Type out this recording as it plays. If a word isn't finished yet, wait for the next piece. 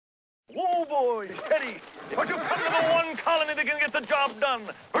Whoa, boys, steady. But you come to the one colony that can get the job done.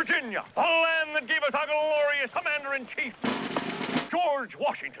 Virginia, the land that gave us our glorious commander-in-chief, George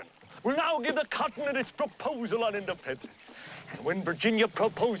Washington, will now give the continent its proposal on independence. And when Virginia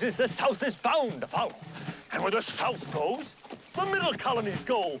proposes, the South is bound to follow. And where the South goes, the middle colonies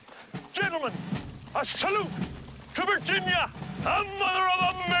go. Gentlemen, a salute to Virginia, the mother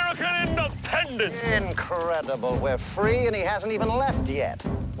of American independence. Incredible. We're free and he hasn't even left yet.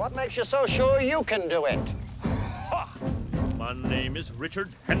 What makes you so sure you can do it? Ha! My name is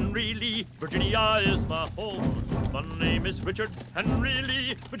Richard Henry Lee. Virginia is my home. My name is Richard Henry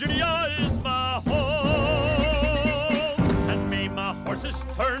Lee. Virginia is my home. And may my horses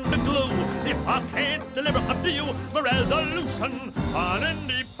turn to glue if I can't deliver up to you my resolution on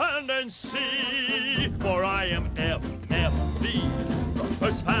independency. For I am FFV, the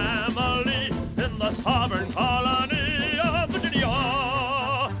first family in the sovereign colony of Virginia.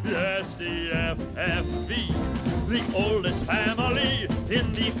 Yes, the FFV, the oldest family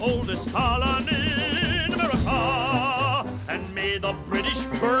in the oldest colony in America. And may the British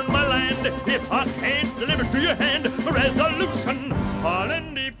burn my land if I can't deliver to your hand a resolution on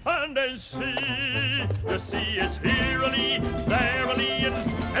independency. You see, it's eerily, verily, and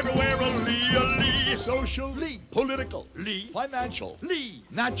everywhere a lee. Socially, political, Lee, financial, Lee,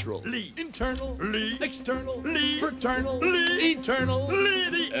 natural, Lee, internal, Lee, external, Lee, fraternal, Lee, eternal, Lee,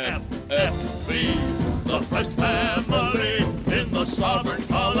 the FFV, the first family in the sovereign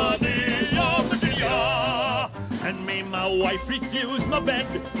colony of Virginia. And may my wife refuse my bed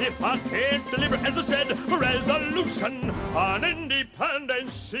if I can't deliver, as I said, a resolution on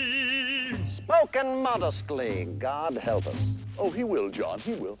independency. Spoken modestly. God help us. Oh, he will, John,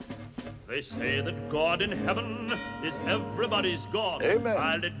 he will. They say that God in heaven is everybody's God. Amen.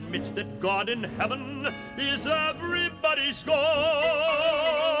 I'll admit that God in heaven is everybody's God.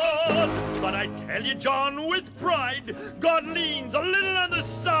 But I tell you, John, with pride, God leans a little on the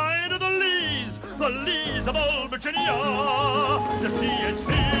side of the Lees of old Virginia. You see, it's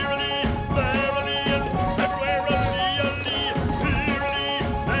eerily, verily, and everywhere a lee, eerily,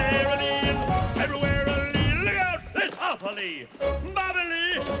 verily, and everywhere a lee. Look out, there's half a lee. Bobby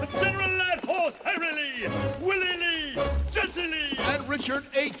Lee, General Light Horse Harry Lee, Willie Lee, Jesse Lee, and Richard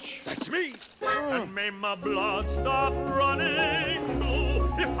H. That's me. And may my blood stop running blue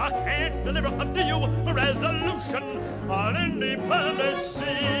if I can't deliver up to you a resolution on independency.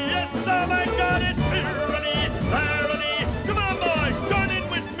 Yes, oh my God, it's eerily, verily. Come on, boys, join in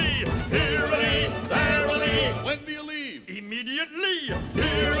with me. Eerily, verily. When do you leave? Immediately.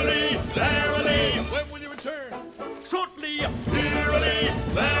 Eerily, verily. When will you return? Shortly. Eerily,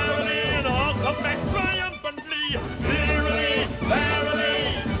 verily. And I'll come back triumphantly. Eerily,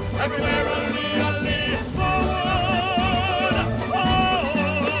 verily. Everywhere a lee, forward. Oh.